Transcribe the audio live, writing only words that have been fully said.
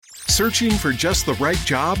Searching for just the right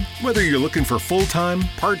job? Whether you're looking for full-time,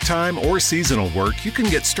 part-time, or seasonal work, you can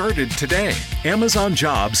get started today. Amazon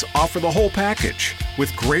Jobs offer the whole package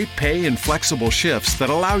with great pay and flexible shifts that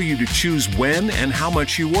allow you to choose when and how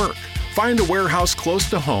much you work. Find a warehouse close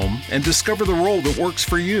to home and discover the role that works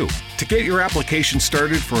for you. To get your application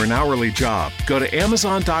started for an hourly job, go to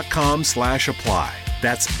amazon.com/apply.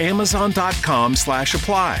 That's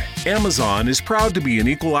amazon.com/apply. Amazon is proud to be an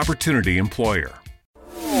equal opportunity employer.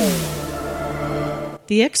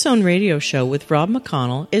 The X Zone Radio Show with Rob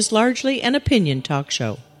McConnell is largely an opinion talk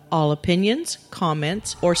show. All opinions,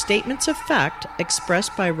 comments, or statements of fact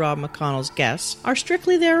expressed by Rob McConnell's guests are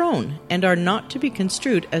strictly their own and are not to be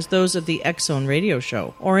construed as those of the X Zone Radio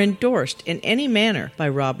Show or endorsed in any manner by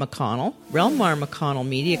Rob McConnell, Relmar McConnell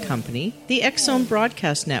Media Company, the X Zone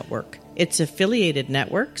Broadcast Network, its affiliated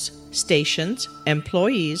networks, stations,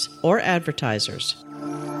 employees, or advertisers.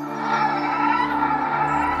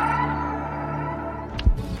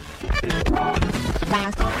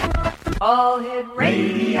 All Hit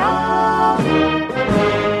Radio.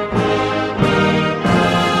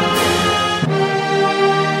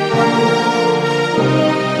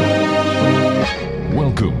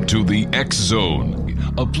 Welcome to the X Zone,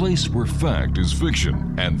 a place where fact is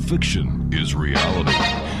fiction and fiction is reality.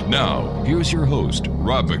 Now, here's your host,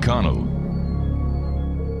 Rob McConnell.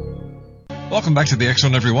 Welcome back to the X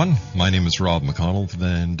Zone, everyone. My name is Rob McConnell,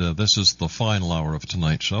 and this is the final hour of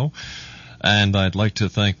tonight's show. And I'd like to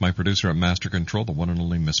thank my producer at Master Control, the one and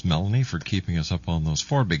only Miss Melanie, for keeping us up on those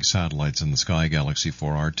 4 big satellites in the sky, Galaxy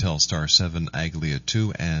 4R, Telstar 7, Aglia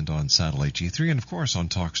 2, and on Satellite G3, and of course on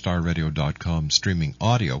TalkStarRadio.com streaming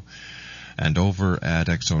audio. And over at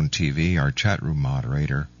X Zone TV, our chat room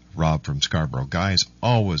moderator, Rob from Scarborough. Guys,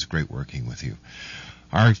 always great working with you.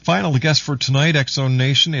 Our final guest for tonight, X Zone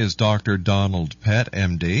Nation, is Dr. Donald Pett,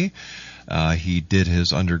 M.D. He did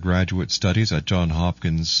his undergraduate studies at Johns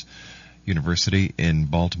Hopkins University in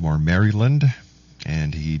Baltimore, Maryland,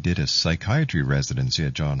 and he did a psychiatry residency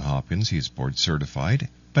at Johns Hopkins. He's board certified,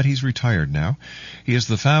 but he's retired now. He is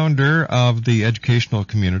the founder of the Educational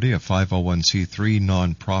Community, a 501c3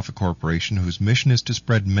 nonprofit corporation whose mission is to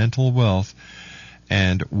spread mental wealth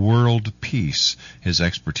and world peace. His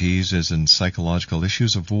expertise is in psychological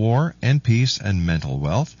issues of war and peace and mental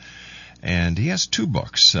wealth, and he has 2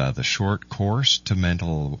 books, The Short Course to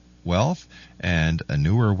Mental Wealth and A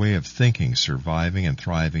Newer Way of Thinking, Surviving and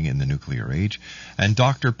Thriving in the Nuclear Age. And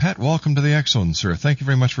Dr. Pett, welcome to the X Zone, sir. Thank you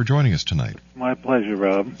very much for joining us tonight. My pleasure,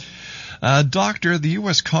 Rob. Doctor, the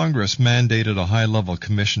U.S. Congress mandated a high-level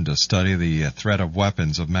commission to study the threat of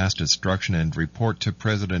weapons of mass destruction and report to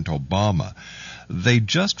President Obama. They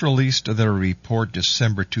just released their report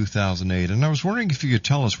December 2008, and I was wondering if you could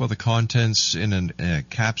tell us what the contents in an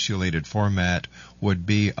encapsulated format would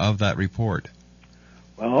be of that report.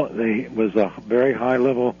 Well, it was a very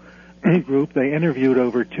high-level group. They interviewed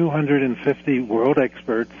over 250 world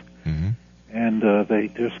experts, and they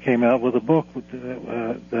just came out with a book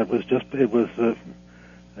that was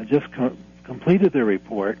completed their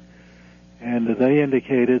report, and they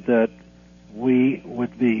indicated that we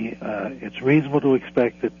would be. It's reasonable to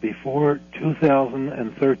expect that before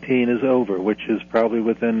 2013 is over, which is probably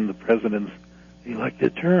within the president's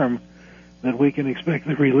elected term, that we can expect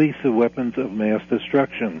the release of weapons of mass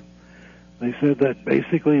destruction. They said that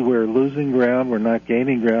basically we're losing ground, we're not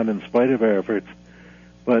gaining ground in spite of our efforts,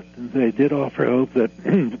 but they did offer hope that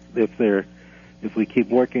if we keep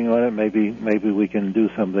working on it, maybe we can do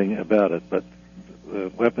something about it. But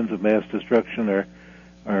weapons of mass destruction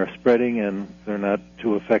are spreading, and they're not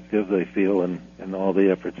too effective, they feel, in all the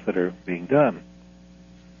efforts that are being done.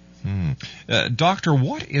 Doctor,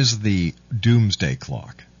 what is the Doomsday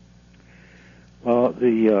Clock? Well,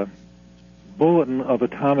 the Bulletin of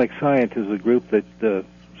Atomic Science is a group that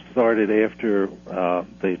started after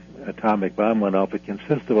the atomic bomb went off. It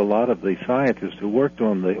consists of a lot of the scientists who worked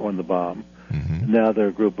on the bomb. Now they're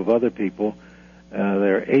a group of other people.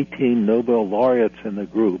 There are 18 Nobel laureates in the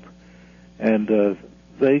group, and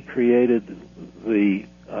they created the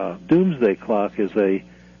Doomsday Clock as a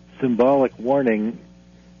symbolic warning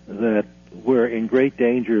that we're in great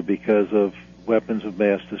danger because of weapons of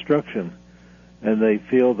mass destruction. And they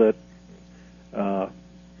feel that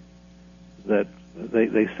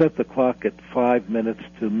they set the clock at 5 minutes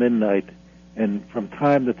to midnight, and from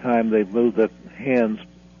time to time they move the hands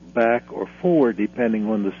back or forward depending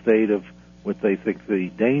on the state of what they think the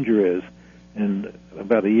danger is. And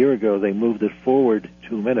about a year ago they moved it forward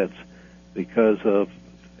 2 minutes because of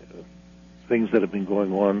things that have been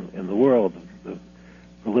going on in the world, the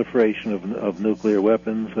proliferation of nuclear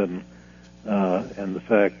weapons and the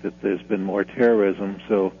fact that there's been more terrorism.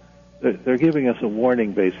 So they're giving us a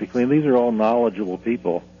warning, basically, and these are all knowledgeable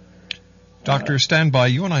people. Doctor, stand by.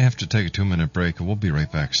 You and I have to take a 2-minute break, and we'll be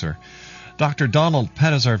right back, sir. Dr. Donald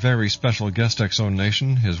Pett is our very special guest, X-Zone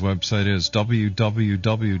Nation. His website is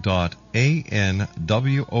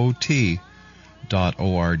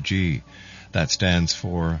www.anwot.org. That stands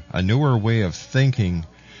for A Newer Way of Thinking,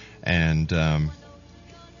 and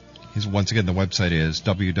once again, the website is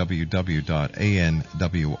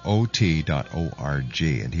www.anwot.org,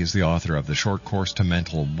 and he's the author of The Short Course to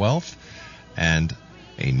Mental Wealth and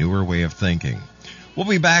A Newer Way of Thinking. We'll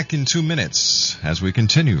be back in 2 minutes as we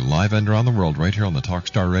continue live and around the world right here on the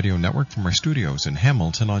Talkstar Radio Network from our studios in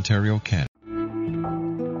Hamilton, Ontario, Canada.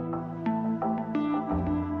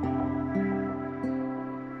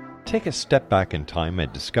 Take a step back in time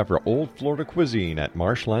and discover old Florida cuisine at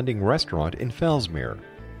Marsh Landing Restaurant in Fellsmere.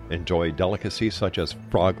 Enjoy delicacies such as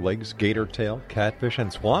frog legs, gator tail, catfish,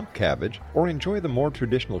 and swamp cabbage, or enjoy the more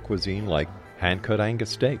traditional cuisine like hand-cut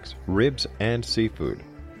Angus steaks, ribs, and seafood.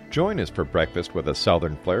 Join us for breakfast with a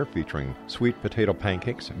southern flair featuring sweet potato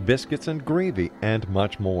pancakes, biscuits and gravy, and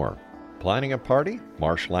much more. Planning a party?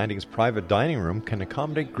 Marsh Landing's private dining room can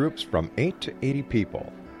accommodate groups from 8 to 80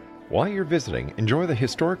 people. While you're visiting, enjoy the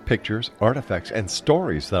historic pictures, artifacts, and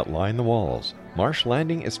stories that line the walls. Marsh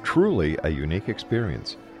Landing is truly a unique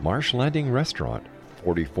experience. Marsh Landing Restaurant,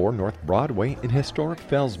 44 North Broadway in historic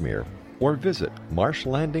Fellsmere, or visit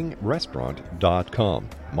marshlandingrestaurant.com.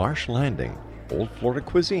 Marsh Landing, Old Florida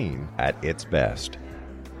cuisine at its best.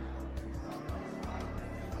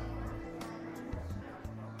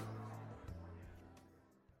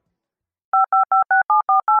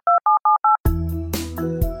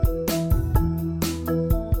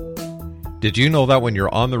 Did you know that when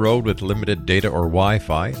you're on the road with limited data or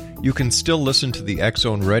Wi-Fi, you can still listen to the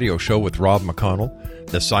X-Zone Radio Show with Rob McConnell,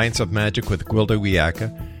 The Science of Magic with Gwilda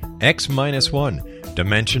Wiyaka, X-1,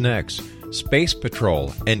 Dimension X, Space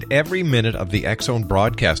Patrol, and every minute of the X-Zone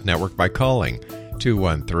Broadcast Network by calling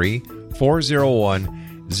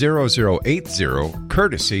 213-401-0080,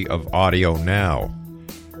 courtesy of Audio Now.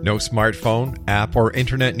 No smartphone, app, or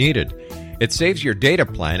internet needed. It saves your data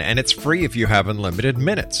plan, and it's free if you have unlimited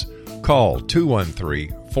minutes. Call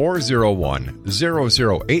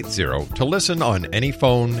 213-401-0080 to listen on any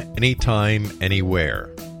phone, anytime, anywhere.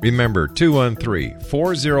 Remember,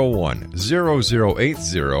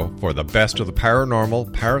 213-401-0080 for the best of the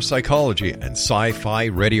paranormal, parapsychology, and sci-fi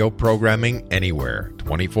radio programming anywhere,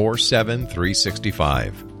 24/7,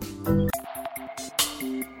 365.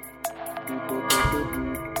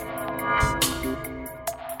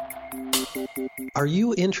 Are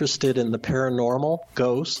you interested in the paranormal,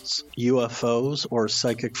 ghosts, UFOs, or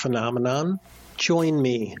psychic phenomenon? Join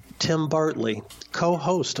me, Tim Bartley,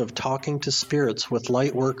 co-host of Talking to Spirits with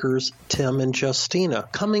Lightworkers Tim and Justina,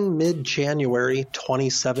 coming mid-January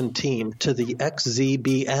 2017 to the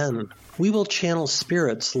XZBN. We will channel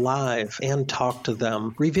spirits live and talk to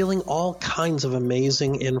them, revealing all kinds of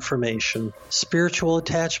amazing information. Spiritual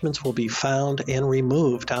attachments will be found and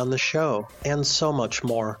removed on the show, and so much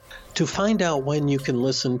more. To find out when you can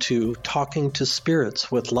listen to Talking to Spirits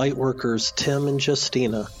with Lightworkers Tim and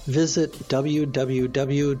Justina, visit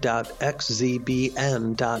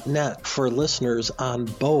www.xzbn.net for listeners on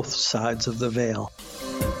both sides of the veil.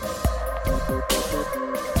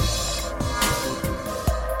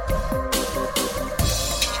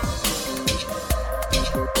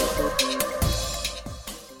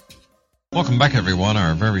 Welcome back, everyone.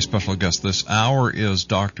 Our very special guest this hour is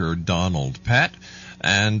Dr. Donald Pett.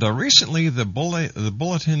 And recently, the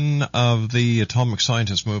bulletin of the atomic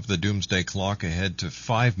scientists moved the Doomsday clock ahead to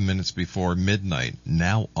 5 minutes before midnight.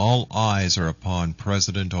 Now all eyes are upon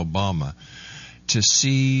President Obama to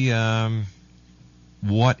see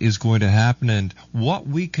what is going to happen and what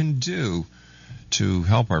we can do to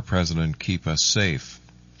help our president keep us safe.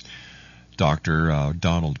 Dr.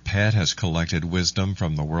 Donald Pett has collected wisdom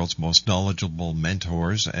from the world's most knowledgeable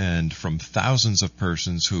mentors and from thousands of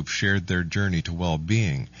persons who've shared their journey to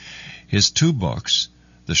well-being. His 2 books,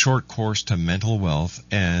 The Short Course to Mental Wealth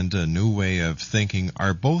and A New Way of Thinking,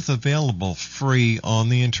 are both available free on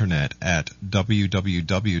the internet at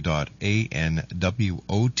www.anwot.org.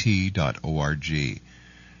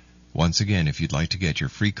 Once again, if you'd like to get your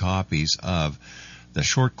free copies of The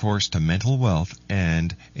Short Course to Mental Wealth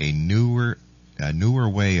and A Newer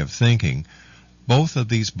Way of Thinking, both of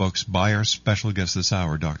these books by our special guest this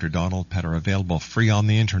hour, Dr. Donald Pett, are available free on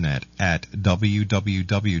the internet at www.anwot.org.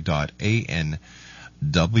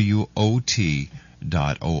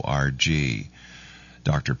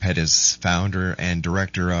 Dr. Pett is founder and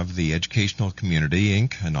director of the Educational Community,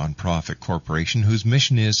 Inc., a nonprofit corporation whose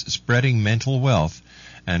mission is spreading mental wealth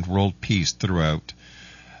and world peace throughout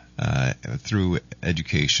through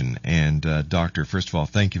education. And Doctor, first of all,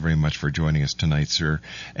 thank you very much for joining us tonight, sir.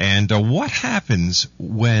 And what happens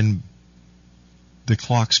when the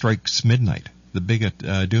clock strikes midnight, the big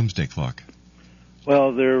doomsday clock?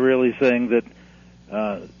 Well, they're really saying that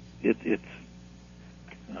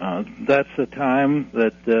that's the time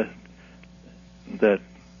that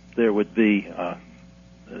there would be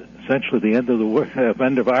essentially the end of the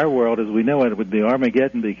end of our world as we know it. It would be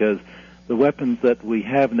Armageddon, because the weapons that we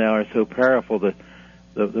have now are so powerful that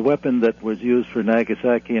the weapon that was used for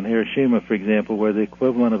Nagasaki and Hiroshima, for example, were the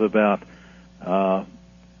equivalent of about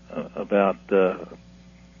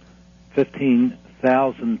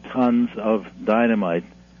 15,000 tons of dynamite.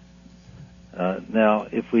 Now,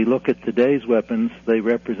 if we look at today's weapons, they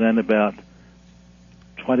represent about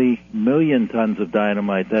 20 million tons of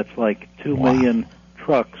dynamite. That's like 2 million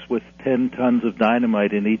trucks with 10 tons of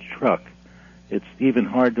dynamite in each truck. It's even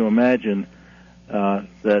hard to imagine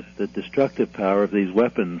that the destructive power of these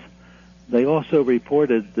weapons. They also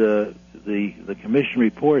reported, the commission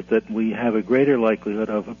report, that we have a greater likelihood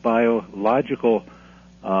of a biological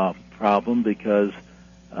problem because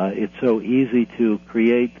it's so easy to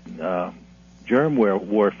create germ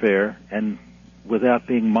warfare, and without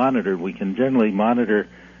being monitored. We can generally monitor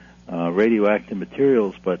radioactive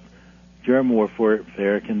materials, but germ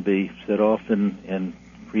warfare can be set off and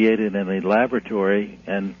created in a laboratory,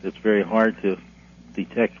 and it's very hard to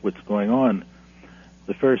detect what's going on.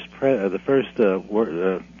 The first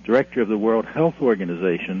director of the World Health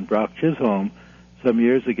Organization, Brock Chisholm, some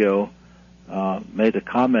years ago made a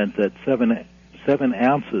comment that 7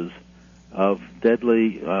 ounces of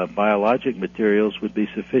deadly biologic materials would be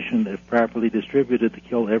sufficient, if properly distributed, to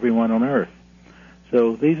kill everyone on Earth.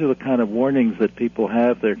 So these are the kind of warnings that people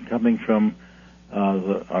have. They're coming from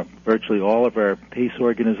virtually all of our peace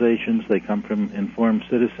organizations. They come from informed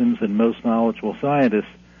citizens and most knowledgeable scientists.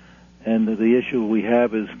 And the issue we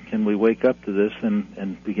have is, can we wake up to this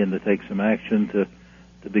and begin to take some action to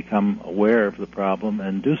become aware of the problem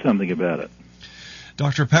and do something about it?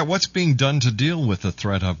 Dr. Pat, what's being done to deal with the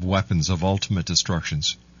threat of weapons of ultimate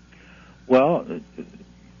destructions? Well,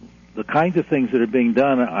 the kinds of things that are being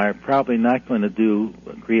done are probably not going to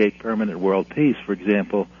create permanent world peace. For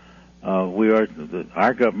example,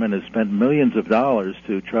 our government has spent millions of dollars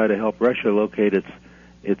to try to help Russia locate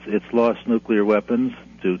its lost nuclear weapons,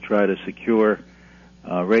 to try to secure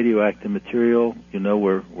radioactive material. You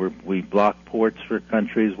know, we block ports for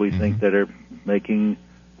countries we think that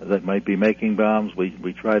might be making bombs.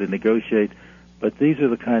 We try to negotiate, but these are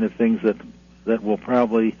the kind of things that will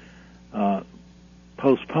probably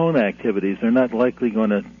postpone activities. They're not likely going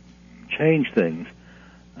to change things.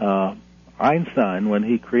 Einstein, when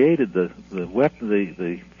he created the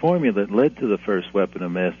formula that led to the first weapon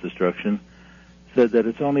of mass destruction, said that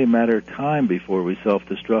it's only a matter of time before we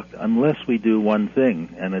self-destruct unless we do one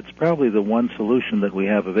thing, and it's probably the one solution that we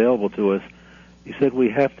have available to us. He said we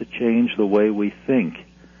have to change the way we think.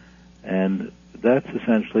 And that's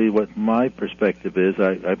essentially what my perspective is.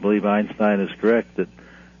 I believe Einstein is correct, that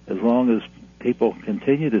as long as people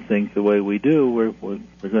continue to think the way we do, we're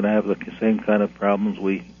going to have the same kind of problems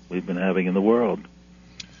we've been having in the world.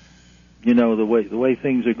 You know, the way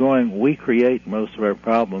things are going, we create most of our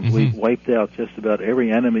problems. Mm-hmm. We've wiped out just about every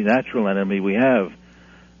natural enemy we have.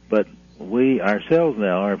 But we ourselves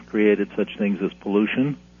now have created such things as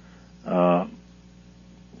pollution,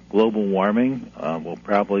 global warming. We'll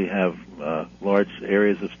probably have large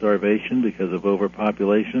areas of starvation because of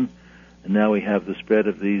overpopulation. And now we have the spread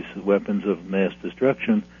of these weapons of mass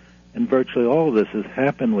destruction. And virtually all of this has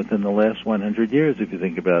happened within the last 100 years, if you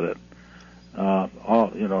think about it.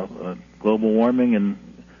 Global warming and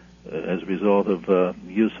as a result of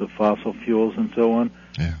use of fossil fuels and so on.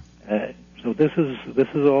 Yeah. So this is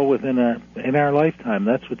all within our lifetime.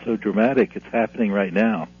 That's what's so dramatic. It's happening right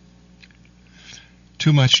now.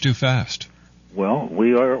 Too much, too fast. Well,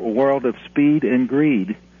 we are a world of speed and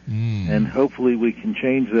greed, and hopefully we can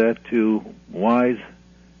change that to wise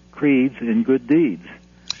creeds and good deeds.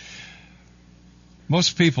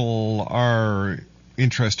 Most people are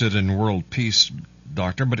interested in world peace,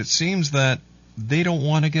 Doctor, but it seems that they don't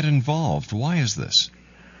want to get involved. Why is this?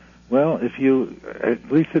 Well, at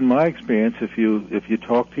least in my experience, if you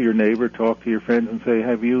talk to your neighbor, talk to your friends, and say,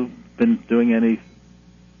 "Have you been doing any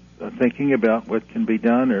thinking about what can be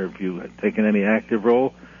done, or have you taken any active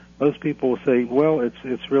role?" Most people will say, "Well,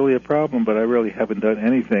 it's really a problem, but I really haven't done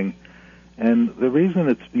anything." And the reason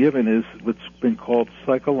it's given is what's been called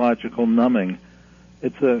psychological numbing.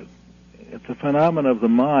 It's a phenomenon of the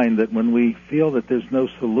mind that when we feel that there's no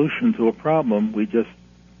solution to a problem, we just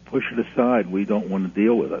push it aside. We don't want to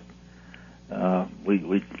deal with it. We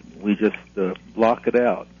just block it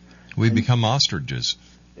out. We become ostriches.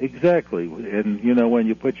 Exactly. And, you know, when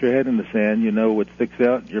you put your head in the sand, you know what sticks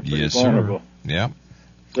out, you're pretty vulnerable. Sir. Yeah.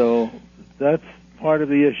 So that's part of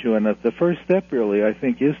the issue. And the first step, really, I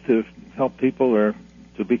think, is to help people or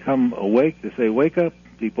to become awake, to say, wake up,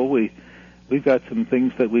 people. We've got some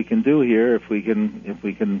things that we can do here if we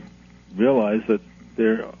can realize that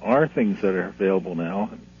there are things that are available now.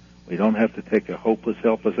 We don't have to take a hopeless,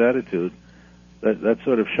 helpless attitude. That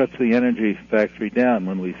sort of shuts the energy factory down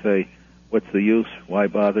when we say, what's the use? Why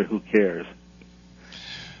bother? Who cares?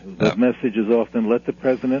 The message is often, let the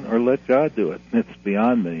president or let God do it. It's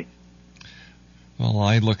beyond me. Well,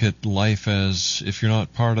 I look at life as if you're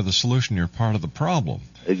not part of the solution, you're part of the problem.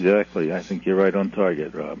 Exactly. I think you're right on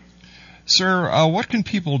target, Rob. Sir, what can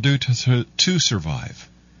people do to survive?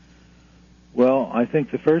 Well, I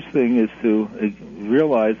think the first thing is to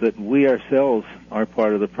realize that we ourselves are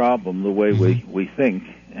part of the problem, the way we think.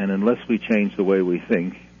 And unless we change the way we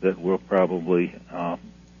think, that we'll probably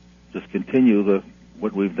just continue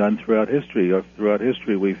what we've done throughout history. Throughout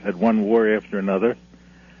history, we've had one war after another.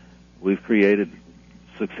 We've created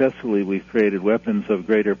weapons of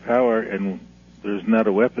greater power, and there's not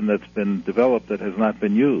a weapon that's been developed that has not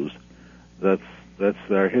been used. That's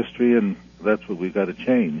our history, and that's what we've got to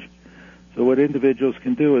change. So what individuals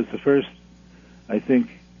can do is first, I think,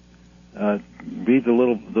 read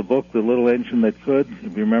the book, The Little Engine That Could.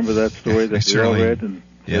 If you remember that story that we all read, and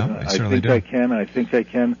I think I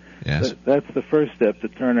can. Yes. That's the first step, to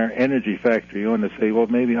turn our energy factory on, to say, well,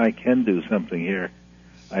 maybe I can do something here.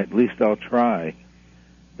 At least I'll try.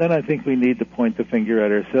 Then I think we need to point the finger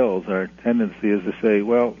at ourselves. Our tendency is to say,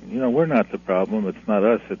 well, you know, we're not the problem. It's not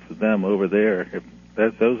us. It's them over there.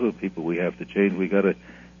 Those are the people we have to change. We've got to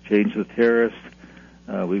change the terrorists.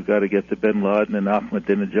 We've got to get to bin Laden and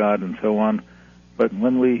Ahmadinejad and so on. But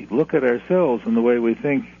when we look at ourselves and the way we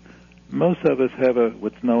think, most of us have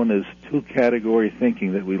what's known as two-category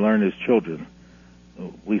thinking that we learn as children.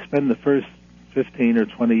 We spend the first 15 or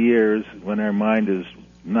 20 years when our mind is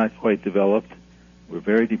not quite developed. We're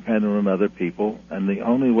very dependent on other people, and the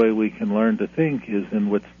only way we can learn to think is in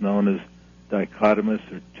what's known as dichotomous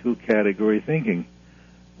or two-category thinking.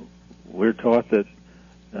 We're taught that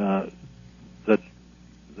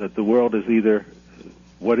the world is either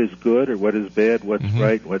what is good or what is bad, what's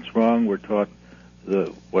right, what's wrong. We're taught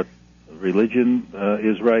what religion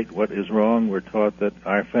is right, what is wrong. We're taught that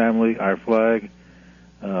our family, our flag,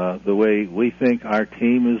 the way we think our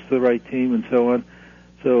team is the right team, and so on.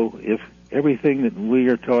 So if everything that we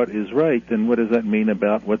are taught is right, then what does that mean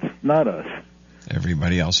about what's not us?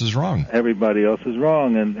 Everybody else is wrong. Everybody else is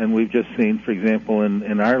wrong, and we've just seen, for example,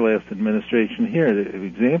 in our last administration here, an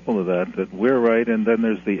example of that we're right, and then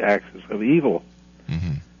there's the axis of evil.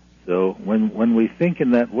 Mm-hmm. So when we think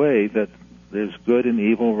in that way, that there's good and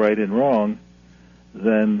evil, right and wrong,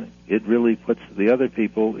 then it really puts the other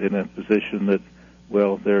people in a position that,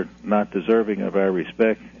 well, they're not deserving of our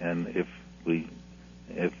respect, and if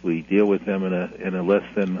we deal with them in a less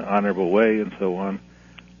than honorable way and so on,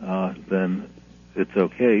 then it's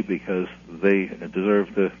okay because they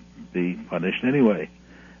deserve to be punished anyway.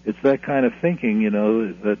 It's that kind of thinking, you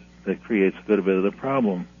know, that creates a little bit of the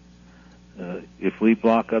problem. If we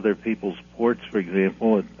block other people's ports, for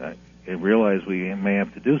example, I realize we may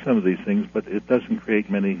have to do some of these things, but it doesn't create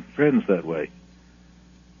many friends that way.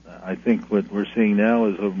 I think what we're seeing now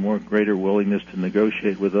is a more greater willingness to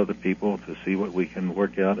negotiate with other people to see what we can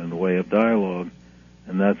work out in the way of dialogue,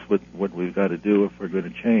 and that's what we've got to do if we're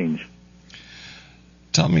going to change.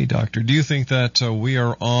 Tell me, Doctor, do you think that we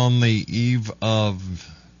are on the eve of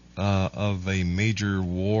a major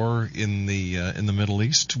war in the Middle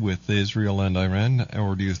East with Israel and Iran,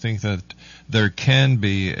 or do you think that there can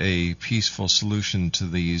be a peaceful solution to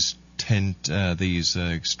these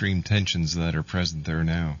extreme tensions that are present there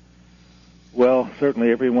now? Well,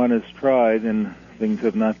 certainly everyone has tried, and things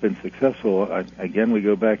have not been successful. Again, we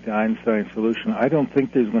go back to Einstein's solution. I don't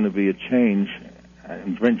think there's going to be a change.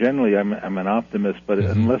 Generally, I'm an optimist, but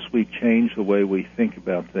unless we change the way we think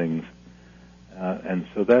about things, and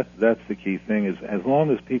so that's the key thing, is as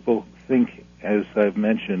long as people think, as I've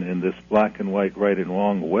mentioned, in this black and white, right and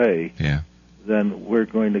wrong way, then we're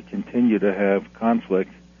going to continue to have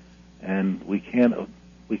conflict, and we can't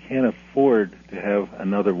afford to have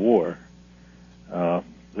another war.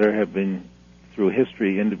 There have been, through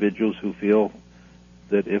history, individuals who feel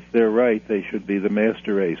that if they're right, they should be the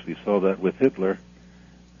master race. We saw that with Hitler,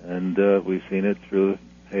 and we've seen it through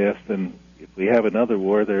the past. And if we have another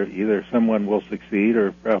war, either someone will succeed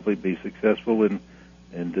or probably be successful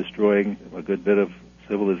in destroying a good bit of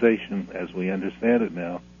civilization as we understand it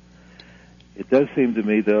now. It does seem to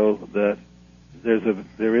me, though, that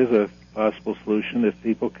there is a possible solution if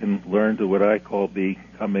people can learn to what I call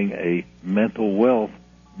becoming a mental wealth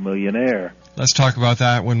millionaire. Let's talk about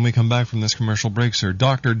that when we come back from this commercial break, sir.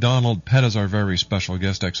 Dr. Donald Pett is our very special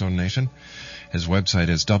guest, X-Zone Nation. His website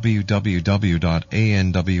is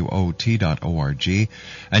www.anwot.org,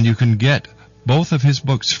 and you can get both of his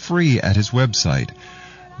books free at his website.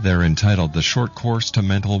 They're entitled The Short Course to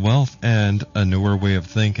Mental Wealth and A Newer Way of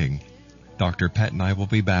Thinking. Dr. Pett and I will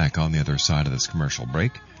be back on the other side of this commercial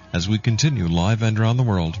break as we continue live and around the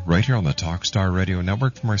world right here on the Talkstar Radio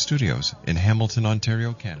Network from our studios in Hamilton,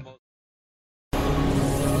 Ontario, Canada.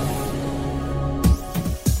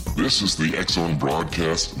 This is the X-Zone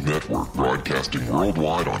Broadcast Network, broadcasting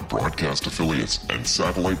worldwide on broadcast affiliates and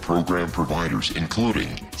satellite program providers, including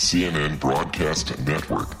CNN Broadcast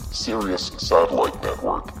Network, Sirius Satellite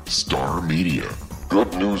Network, Star Media,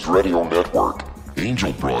 Good News Radio Network,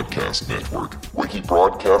 Angel Broadcast Network, Wiki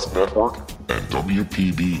Broadcast Network, and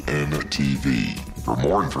WPBN TV. For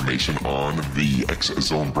more information on the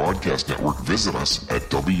X-Zone Broadcast Network, visit us at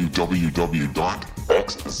www.xzbn.net.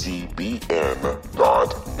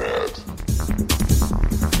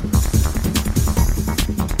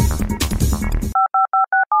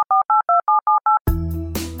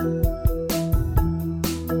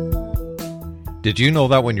 Did you know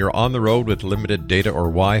that when you're on the road with limited data or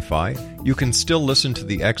Wi-Fi, you can still listen to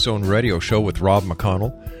the X-Zone Radio Show with Rob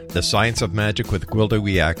McConnell, The Science of Magic with Gwilda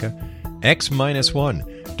Wiyaka,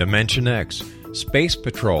 X-1, Dimension X, Space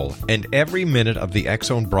Patrol, and every minute of the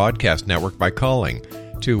X-Zone Broadcast Network by calling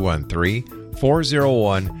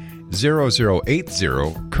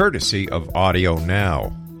 213-401-0080, courtesy of Audio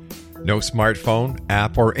Now. No smartphone,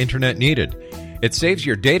 app, or internet needed. It saves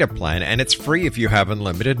your data plan, and it's free if you have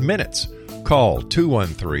unlimited minutes. Call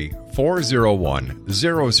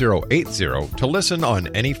 213-401-0080 to listen on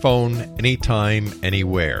any phone, anytime,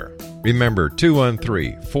 anywhere. Remember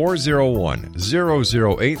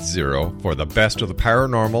 213-401-0080 for the best of the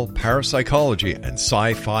paranormal, parapsychology, and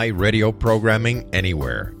sci-fi radio programming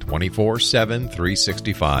anywhere, 24/7,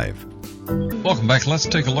 365. Welcome back. Let's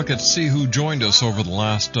take a look at see who joined us over the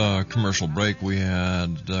last commercial break.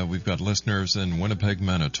 We've got listeners in Winnipeg,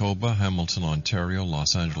 Manitoba, Hamilton, Ontario,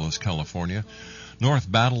 Los Angeles, California, North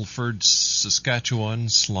Battleford, Saskatchewan,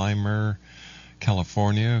 Slimer,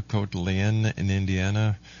 California, Cote d'Alene in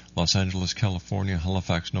Indiana, Los Angeles, California,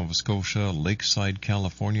 Halifax, Nova Scotia, Lakeside,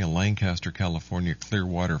 California, Lancaster, California,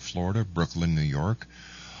 Clearwater, Florida, Brooklyn, New York,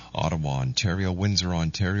 Ottawa, Ontario, Windsor,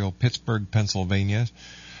 Ontario, Pittsburgh, Pennsylvania,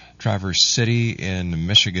 Traverse City in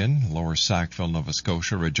Michigan, Lower Sackville, Nova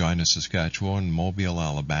Scotia, Regina, Saskatchewan, Mobile,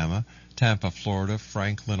 Alabama, Tampa, Florida,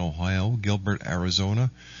 Franklin, Ohio, Gilbert,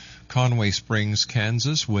 Arizona, Conway Springs,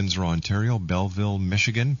 Kansas, Windsor, Ontario, Belleville,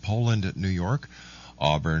 Michigan, Poland, New York,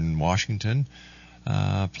 Auburn, Washington,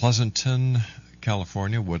 Pleasanton,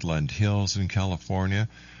 California, Woodland Hills in California,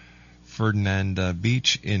 Ferdinand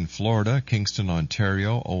Beach in Florida, Kingston,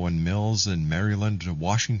 Ontario, Owen Mills in Maryland,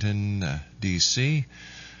 Washington, D.C.,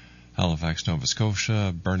 Halifax, Nova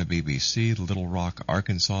Scotia, Burnaby, BC, Little Rock,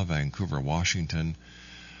 Arkansas, Vancouver, Washington,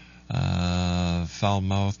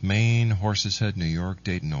 Falmouth, Maine, Horses Head, New York,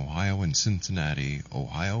 Dayton, Ohio, and Cincinnati,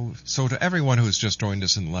 Ohio. So to everyone who has just joined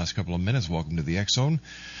us in the last couple of minutes, welcome to the X-Zone.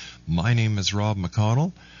 My name is Rob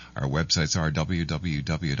McConnell. Our websites are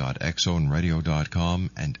www.xzoneradio.com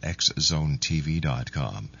and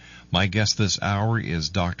xzonetv.com. My guest this hour is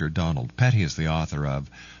Dr. Donald Pett. He is the author of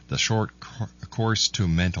The Short Course to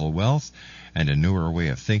Mental Wealth and A Newer Way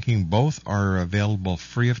of Thinking. Both are available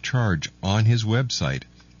free of charge on his website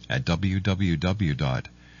at www.anwot.org.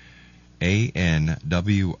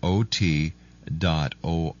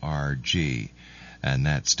 And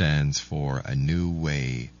that stands for a newer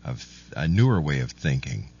way of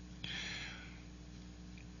thinking.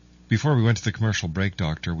 Before we went to the commercial break,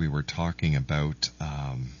 Doctor, we were talking about,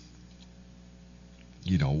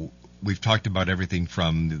 we've talked about everything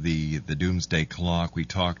from the Doomsday Clock. We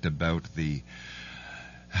talked about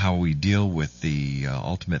how we deal with the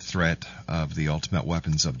ultimate threat of the ultimate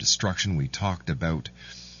weapons of destruction. We talked about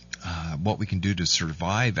what we can do to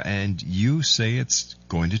survive, and you say it's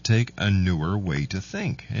going to take a newer way to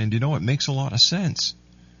think. And it makes a lot of sense,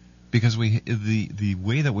 because the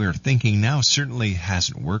way that we're thinking now certainly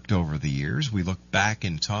hasn't worked over the years. We look back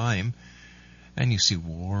in time and you see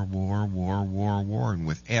war, and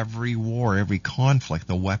with every war, every conflict,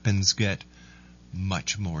 the weapons get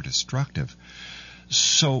much more destructive.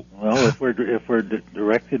 So, well, if we're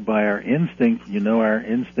directed by our instinct, our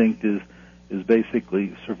instinct is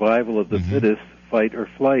basically survival of the fittest, fight or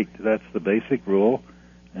flight. That's the basic rule.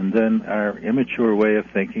 And then our immature way of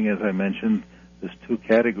thinking, as I mentioned, this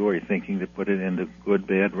two-category thinking, to put it into good,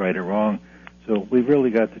 bad, right, or wrong, So we've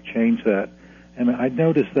really got to change that. And I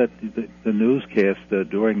noticed that the newscast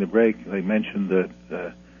during the break, they mentioned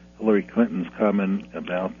that Hillary Clinton's comment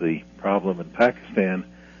about the problem in Pakistan.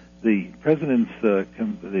 The president's the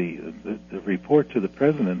report to the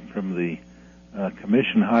president from the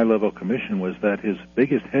commission, high-level commission, was that his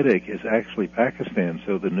biggest headache is actually Pakistan.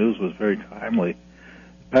 So the news was very timely.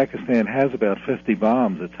 Pakistan has about 50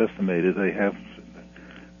 bombs. It's estimated they have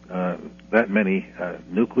that many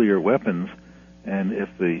nuclear weapons. And if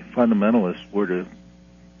the fundamentalists were to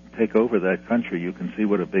take over that country, you can see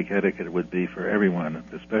what a big headache it would be for everyone,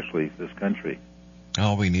 especially this country.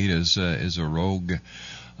 All we need is a rogue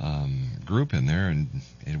group in there, and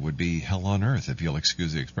it would be hell on earth, if you'll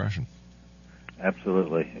excuse the expression.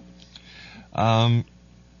 Absolutely. But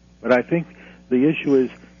I think the issue is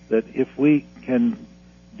that if we can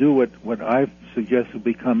do what I've suggested,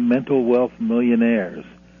 become mental wealth millionaires,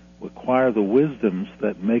 acquire the wisdoms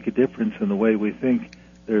that make a difference in the way we think,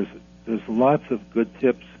 there's lots of good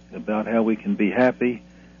tips about how we can be happy,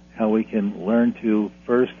 how we can learn to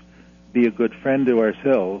first be a good friend to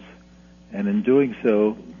ourselves, and in doing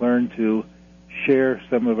so, learn to share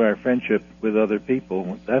some of our friendship with other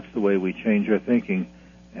people. That's the way we change our thinking,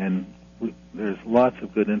 and there's lots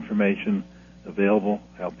of good information available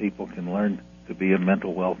how people can learn to be a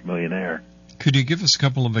mental wealth millionaire. Could you give us a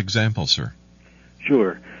couple of examples, sir?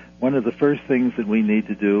 Sure. One of the first things that we need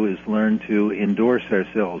to do is learn to endorse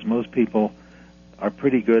ourselves. Most people are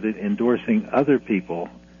pretty good at endorsing other people.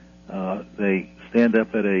 They stand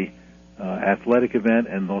up at a athletic event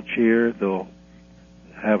and they'll cheer. They'll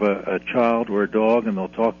have a child or a dog and they'll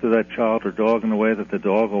talk to that child or dog in a way that the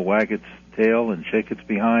dog will wag its tail and shake its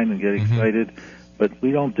behind and get excited. But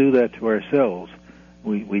we don't do that to ourselves.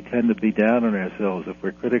 We tend to be down on ourselves. If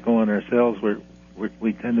we're critical on ourselves,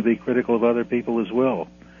 we tend to be critical of other people as well.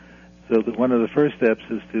 So one of the first steps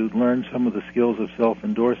is to learn some of the skills of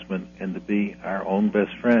self-endorsement and to be our own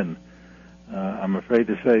best friend. I'm afraid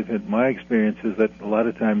to say that my experience is that a lot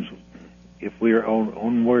of times if we are our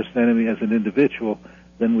own worst enemy as an individual,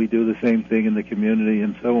 then we do the same thing in the community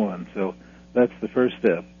and so on. So that's the first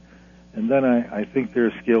step. And then I think there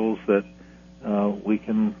are skills that we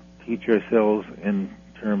can teach ourselves in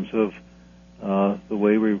terms of the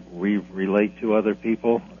way we relate to other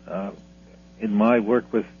people. In my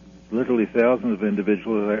work with literally thousands of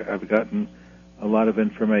individuals, I've gotten a lot of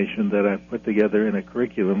information that I've put together in a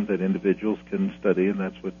curriculum that individuals can study, and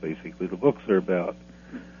that's what basically the books are about.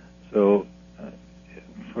 So,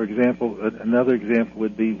 for example, another example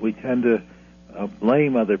would be we tend to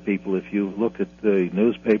blame other people. If you look at the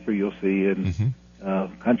newspaper, you'll see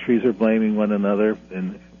countries are blaming one another,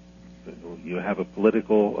 and you have a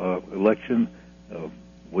political election,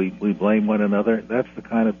 we blame one another. That's the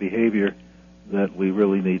kind of behavior that we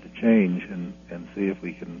really need to change and see if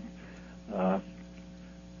we can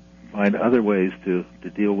find other ways to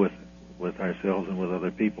deal with ourselves and with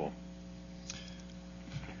other people.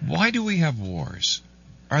 Why do we have wars?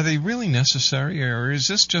 Are they really necessary, or is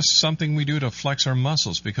this just something we do to flex our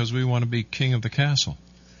muscles because we want to be king of the castle?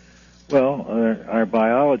 Well, our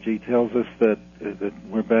biology tells us that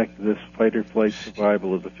we're back to this fight-or-flight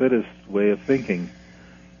survival of the fittest way of thinking.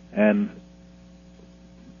 And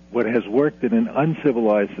what has worked in an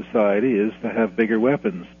uncivilized society is to have bigger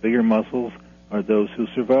weapons. Bigger muscles are those who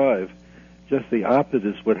survive. Just the opposite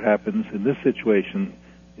is what happens in this situation.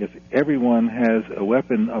 If everyone has a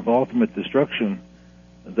weapon of ultimate destruction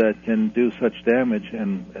that can do such damage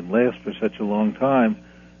and last for such a long time,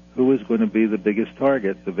 who is going to be the biggest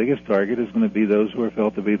target? The biggest target is going to be those who are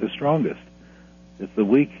felt to be the strongest. If the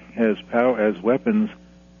weak has weapons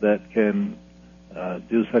that can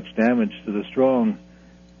do such damage to the strong,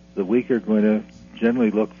 the weak are going to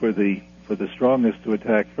generally look for the strongest to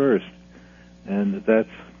attack first, and that's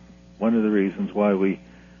one of the reasons why we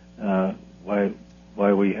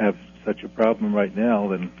have such a problem right now.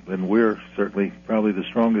 Then we're certainly probably the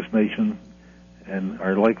strongest nation, and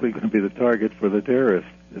are likely going to be the target for the terrorists.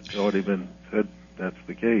 It's already been said that's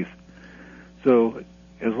the case. So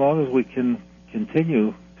as long as we can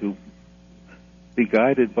continue to be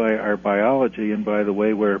guided by our biology and by the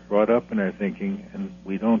way we're brought up in our thinking, and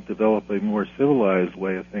we don't develop a more civilized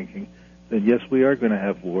way of thinking, then yes, we are going to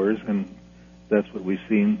have wars, and that's what we've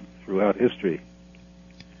seen throughout history.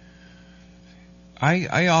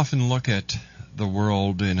 I often look at the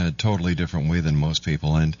world in a totally different way than most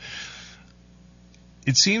people, and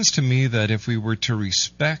it seems to me that if we were to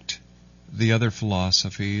respect the other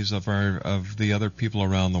philosophies of the other people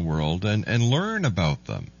around the world and learn about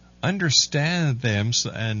them, understand them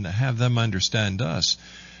and have them understand us,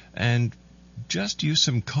 and just use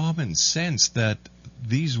some common sense that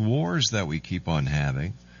these wars that we keep on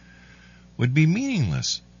having would be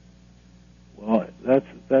meaningless. Well,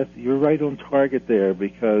 that's you're right on target there,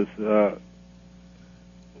 because the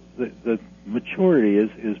maturity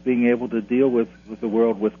is being able to deal with the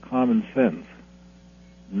world with common sense,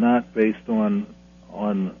 not based on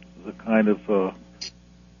the kind of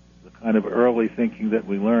early thinking that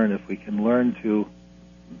we learn. If we can learn to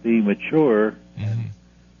be mature and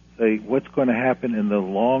say what's going to happen in the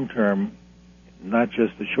long term, not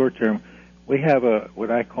just the short term. We have what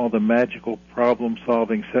I call the magical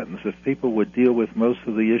problem-solving sentence. If people would deal with most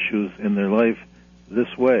of the issues in their life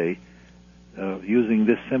this way, using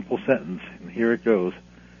this simple sentence, and here it goes: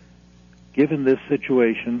 given this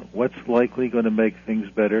situation, what's likely going to make things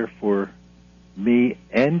better for me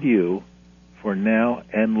and you, for now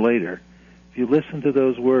and later? If you listen to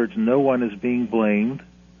those words, no one is being blamed.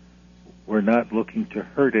 We're not looking to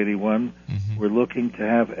hurt anyone. We're looking to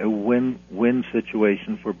have a win-win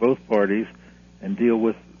situation for both parties and deal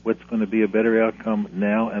with what's going to be a better outcome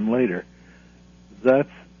now and later. That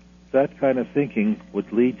kind of thinking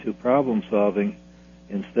would lead to problem solving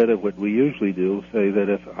instead of what we usually do, say that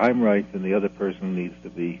if I'm right, then the other person needs to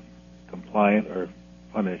be compliant or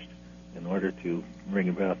punished in order to bring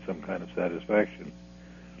about some kind of satisfaction.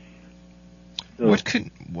 So, what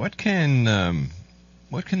can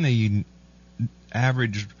the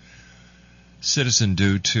average citizen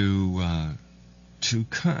do to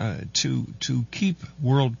keep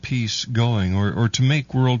world peace going, or to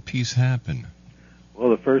make world peace happen? Well,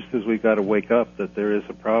 the first is we've got to wake up that there is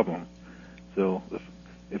a problem. So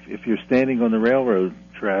if you're standing on the railroad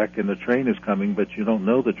track and the train is coming, but you don't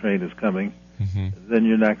know the train is coming, then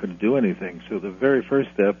you're not going to do anything. So the very first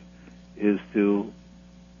step is to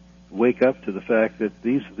wake up to the fact that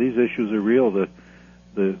these issues are real.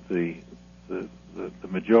 The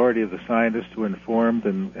majority of the scientists who are informed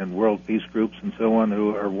and world peace groups and so on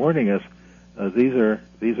who are warning us, these are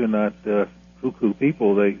not cuckoo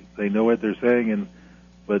people. They know what they're saying,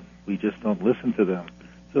 but we just don't listen to them.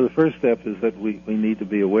 So the first step is that we need to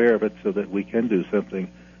be aware of it so that we can do something.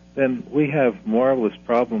 Then we have marvelous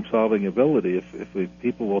problem-solving ability. If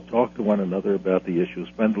people will talk to one another about the issue,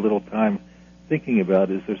 spend a little time thinking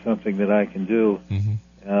about, is there something that I can do,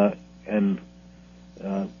 and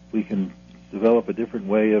we can develop a different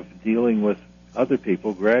way of dealing with other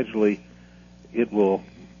people. Gradually, it will,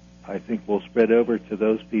 I think, will spread over to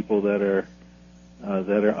those people that are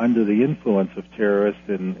under the influence of terrorists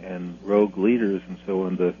and rogue leaders and so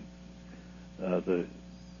on.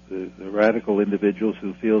 The radical individuals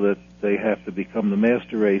who feel that they have to become the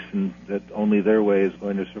master race and that only their way is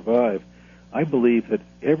going to survive. I believe that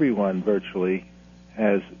everyone virtually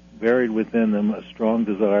has buried within them a strong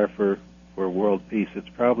desire for world peace. It's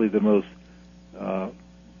probably the most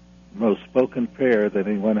spoken prayer that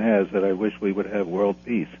anyone has, that I wish we would have world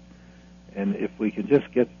peace. And if we can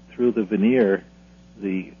just get through the veneer,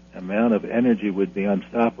 the amount of energy would be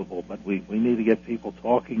unstoppable. But we need to get people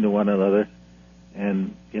talking to one another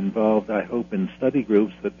and involved, I hope, in study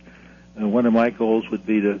groups. That one of my goals would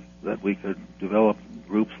be that we could develop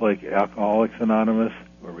groups like Alcoholics Anonymous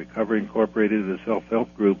or Recovery Incorporated, the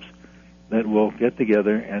self-help groups that will get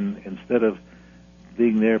together, and instead of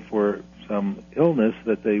being there for some illness,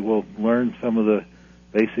 that they will learn some of the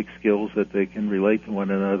basic skills that they can relate to one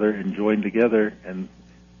another and join together. And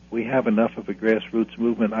we have enough of a grassroots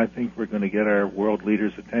movement. I think we're going to get our world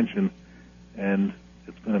leaders' attention, and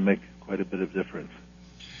it's going to make quite a bit of difference.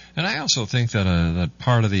 And I also think that that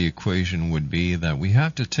part of the equation would be that we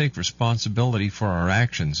have to take responsibility for our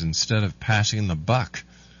actions instead of passing the buck.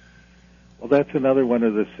 Well, that's another one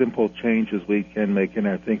of the simple changes we can make in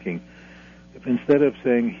our thinking. If instead of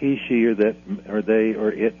saying he, she, or that, or they,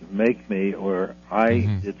 or it make me, or I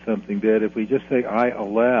did something bad, if we just say I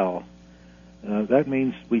allow, that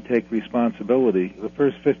means we take responsibility. The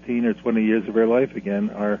first 15 or 20 years of our life, again,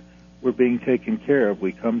 we're being taken care of.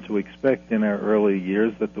 We come to expect in our early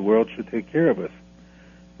years that the world should take care of us.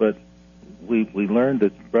 But we learn to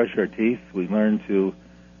brush our teeth. We learn to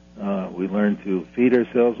feed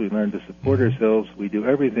ourselves. We learn to support ourselves. We do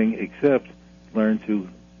everything except learn to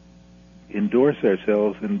endorse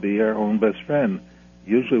ourselves and be our own best friend.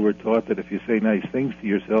 Usually we're taught that if you say nice things to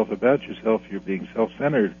yourself about yourself, you're being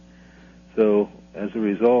self-centered. So as a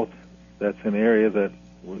result, that's an area that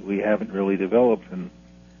we haven't really developed, and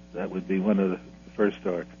that would be one of the first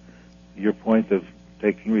starts. Your point of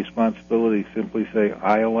taking responsibility, simply say,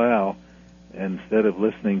 I allow, instead of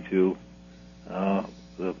listening to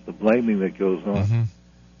the blaming that goes on.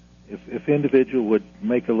 If individual would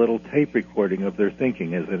make a little tape recording of their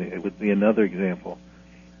thinking, it would be another example.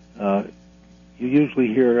 You usually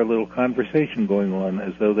hear a little conversation going on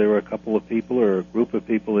as though there were a couple of people or a group of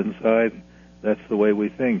people inside. That's the way we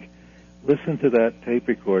think. listen to that tape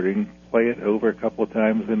recording, play it over a couple of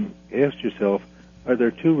times, and ask yourself, are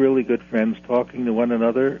there two really good friends talking to one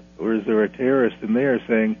another, or is there a terrorist in there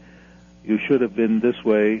saying, you should have been this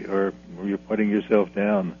way, or you're putting yourself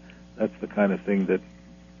down? That's the kind of thing that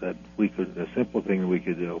we could, a simple thing that we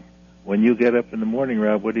could do. When you get up in the morning,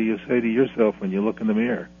 Rob, what do you say to yourself when you look in the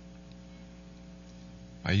mirror?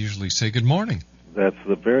 I usually say good morning. That's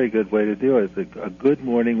a very good way to do it. A good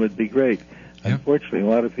morning would be great. Yep. Unfortunately, a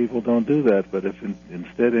lot of people don't do that, but if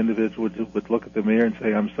instead individuals would look at the mirror and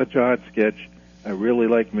say, I'm such a hot sketch, I really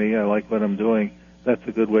like me, I like what I'm doing, that's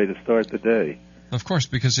a good way to start the day. Of course,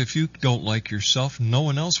 because if you don't like yourself, no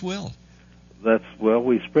one else will.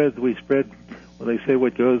 We spread, well, they say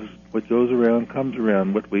what goes around comes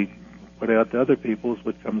around. What we put out to other people is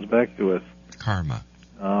what comes back to us. Karma.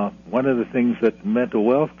 One of the things that mental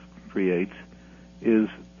wealth creates is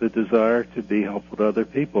the desire to be helpful to other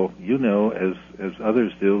people. You know, as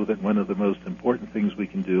others do, that one of the most important things we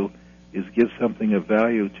can do is give something of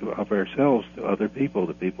value of ourselves to other people,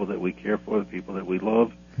 the people that we care for, the people that we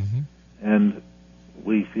love. Mm-hmm. And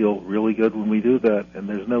we feel really good when we do that, and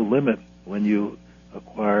there's no limit when you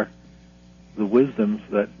acquire the wisdoms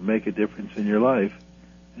that make a difference in your life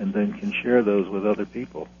and then can share those with other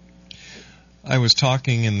people. I was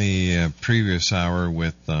talking in the previous hour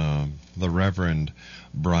with the Reverend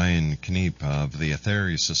Brian Kneep of the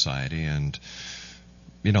Aetherius Society, and,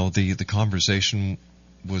 you know, the conversation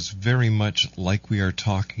was very much like we are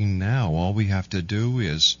talking now. All we have to do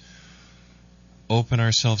is open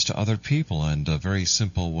ourselves to other people, and a very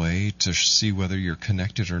simple way to see whether you're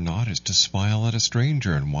connected or not is to smile at a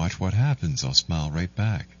stranger and watch what happens. They'll smile right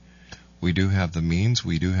back. We do have the means,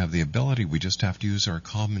 we do have the ability, we just have to use our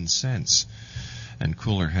common sense, and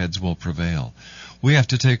cooler heads will prevail. We have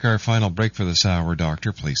to take our final break for this hour,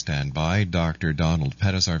 Doctor. Please stand by. Dr. Donald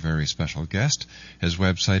Pett is our very special guest. His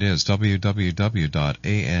website is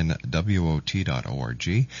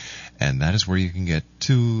www.anwot.org, and that is where you can get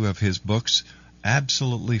 2 of his books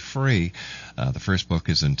absolutely free. The first book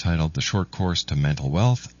is entitled The Short Course to Mental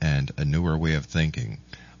Wealth and A Newer Way of Thinking.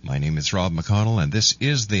 My name is Rob McConnell, and this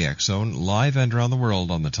is the X-Zone, live and around the world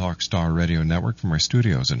on the Talkstar Radio Network from our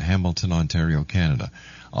studios in Hamilton, Ontario, Canada.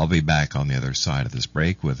 I'll be back on the other side of this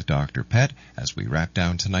break with Dr. Pett as we wrap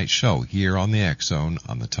down tonight's show here on the X-Zone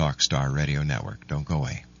on the Talkstar Radio Network. Don't go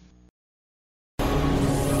away.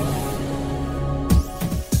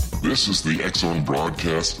 This is the X-Zone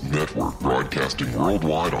Broadcast Network, broadcasting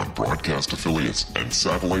worldwide on broadcast affiliates and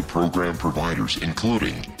satellite program providers,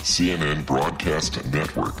 including CNN Broadcast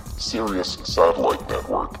Network, Sirius Satellite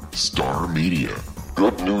Network, Star Media,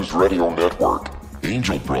 Good News Radio Network,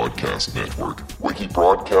 Angel Broadcast Network, Wiki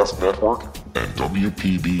Broadcast Network, and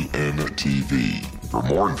WPBN TV. For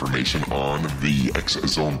more information on the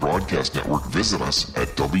X-Zone Broadcast Network, visit us at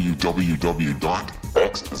www.xzbn.net.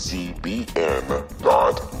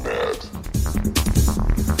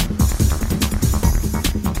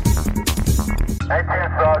 19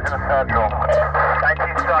 Sergeant Central.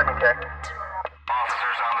 19 Sergeant, check.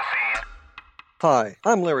 Officers on the scene. Hi,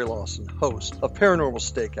 I'm Larry Lawson, host of Paranormal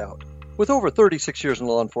Stakeout. With over 36 years in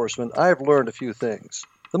law enforcement, I have learned a few things.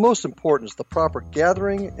 The most important is the proper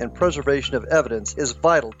gathering and preservation of evidence is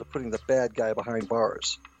vital to putting the bad guy behind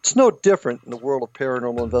bars. It's no different in the world of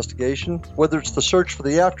paranormal investigation. Whether it's the search for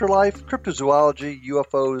the afterlife, cryptozoology,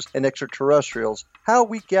 UFOs, and extraterrestrials, how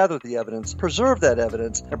we gather the evidence, preserve that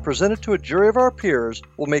evidence, and present it to a jury of our peers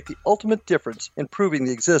will make the ultimate difference in proving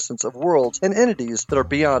the existence of worlds and entities that are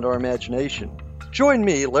beyond our imagination. Join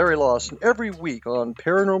me, Larry Lawson, every week on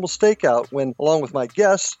Paranormal Stakeout when, along with my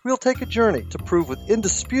guests, we'll take a journey to prove with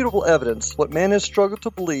indisputable evidence what man has struggled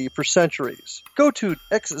to believe for centuries. Go to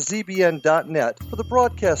xzbn.net for the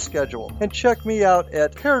broadcast schedule and check me out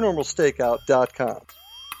at paranormalstakeout.com.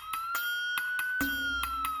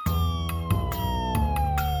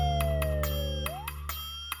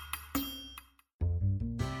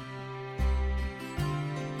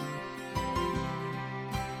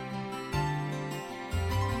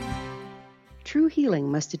 True healing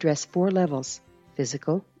must address 4 levels: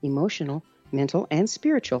 physical, emotional, mental, and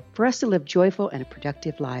spiritual, for us to live joyful and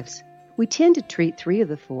productive lives. We tend to treat 3 of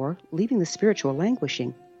the 4, leaving the spiritual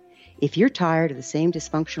languishing. If you're tired of the same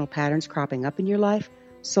dysfunctional patterns cropping up in your life,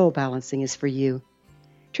 Soul Balancing is for you.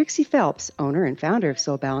 Trixie Phelps, owner and founder of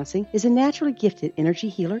Soul Balancing, is a naturally gifted energy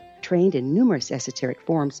healer trained in numerous esoteric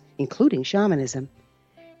forms, including shamanism.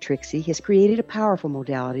 Trixie has created a powerful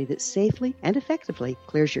modality that safely and effectively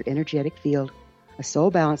clears your energetic field. A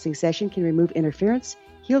soul balancing session can remove interference,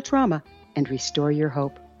 heal trauma, and restore your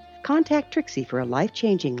hope. Contact Trixie for a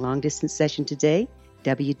life-changing long-distance session today.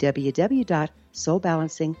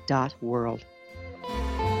 www.soulbalancing.world.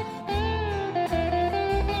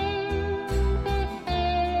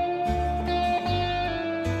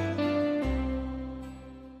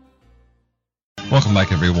 Welcome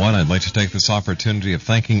back, everyone. I'd like to take this opportunity of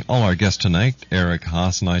thanking all our guests tonight. Eric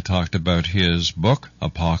Haas and I talked about his book,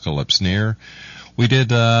 Apocalypse Near. We did,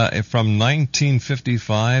 from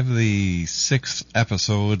 1955, the 6th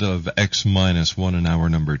episode of X-1 in hour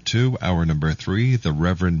number 2. Hour number 3, the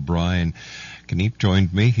Reverend Brian Kniep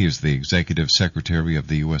joined me. He is the Executive Secretary of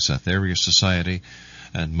the U.S. Atheria Society.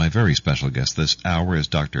 And my very special guest this hour is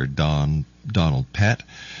Dr. Donald Pett.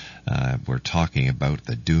 We're talking about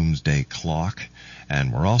the Doomsday Clock,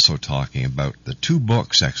 and we're also talking about the 2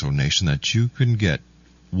 books, Exonation, that you can get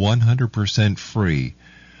 100% free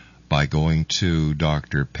by going to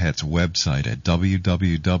Dr. Pett's website at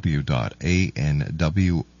www.anwot.org.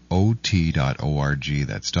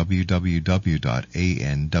 That's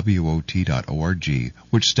www.anwot.org,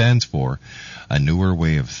 which stands for A Newer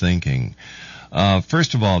Way of Thinking.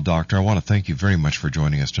 First of all, Doctor, I want to thank you very much for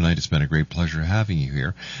joining us tonight. It's been a great pleasure having you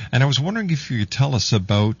here. And I was wondering if you could tell us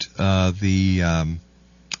about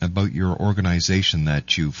about your organization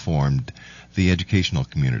that you formed, the educational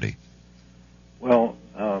community. Well,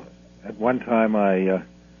 at one time I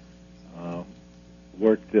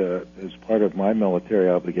worked as part of my military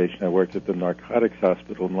obligation. I worked at the Narcotics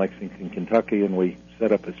Hospital in Lexington, Kentucky, and we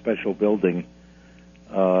set up a special building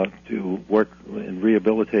to work in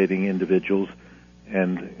rehabilitating individuals.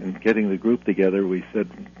 And in getting the group together, we said,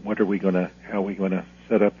 how are we going to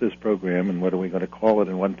set up this program, and what are we going to call it?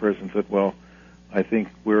 And one person said, well, I think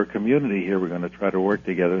we're a community here. We're going to try to work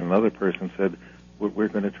together. And another person said, we're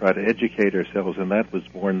going to try to educate ourselves. And that was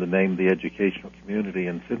born the name, the educational community.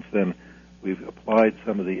 And since then, we've applied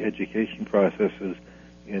some of the education processes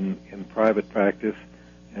in private practice.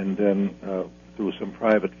 And then through some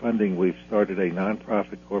private funding, we've started a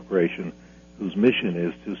nonprofit corporation whose mission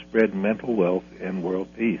is to spread mental wealth and world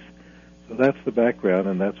peace. So that's the background,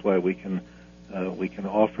 and that's why we can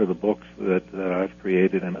offer the books that I've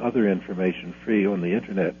created and other information free on the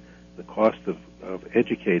internet. The cost of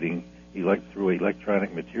educating through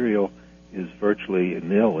electronic material is virtually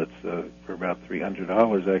nil. It's for about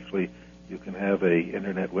 $300 actually. You can have a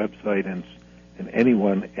internet website, and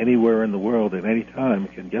anyone anywhere in the world at any time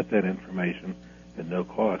can get that information at no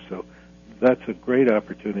cost. So that's a great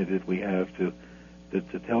opportunity that we have to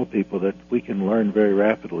tell people that we can learn very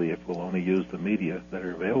rapidly if we'll only use the media that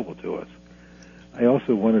are available to us. I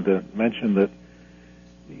also wanted to mention that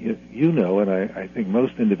you know, and I think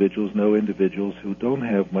most individuals know individuals who don't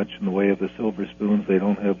have much in the way of the silver spoons. They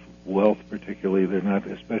don't have wealth particularly. They're not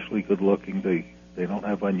especially good looking. They don't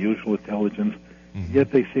have unusual intelligence. Mm-hmm. Yet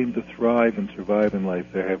they seem to thrive and survive in life.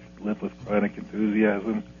 They live with chronic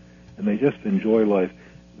enthusiasm, and they just enjoy life.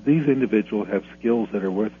 These individuals have skills that are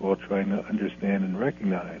worthwhile trying to understand and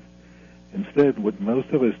recognize. Instead, what most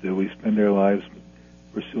of us do, we spend our lives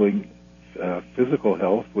pursuing physical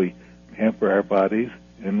health. We pamper our bodies,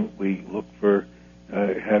 and we look for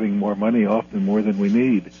having more money, often more than we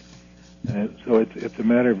need. So it's a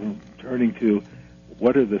matter of turning to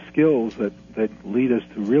what are the skills that lead us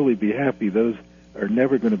to really be happy. Those are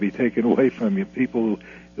never going to be taken away from you. People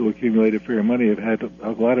who accumulate a fair money have had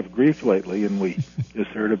a lot of grief lately, and we just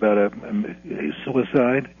heard about a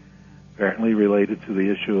suicide apparently related to the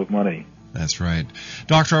issue of money. That's right.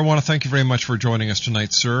 Doctor, I want to thank you very much for joining us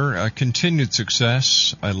tonight, sir. Continued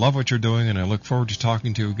success. I love what you're doing, and I look forward to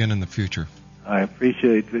talking to you again in the future. I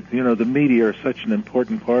appreciate that. You know, the media are such an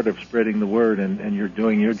important part of spreading the word, and you're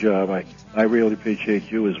doing your job. I really appreciate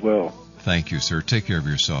you as well. Thank you, sir. Take care of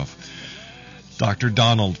yourself. Dr.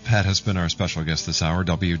 Donald Pett has been our special guest this hour,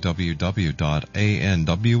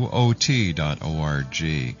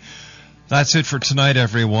 www.anwot.org. That's it for tonight,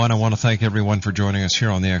 everyone. I want to thank everyone for joining us here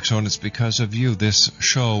on the X-Zone. It's because of you. This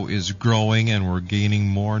show is growing, and we're gaining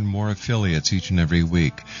more and more affiliates each and every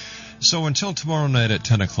week. So until tomorrow night at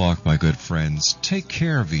 10 o'clock, my good friends, take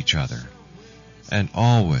care of each other. And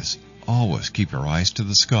always, always keep your eyes to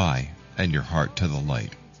the sky and your heart to the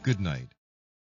light. Good night.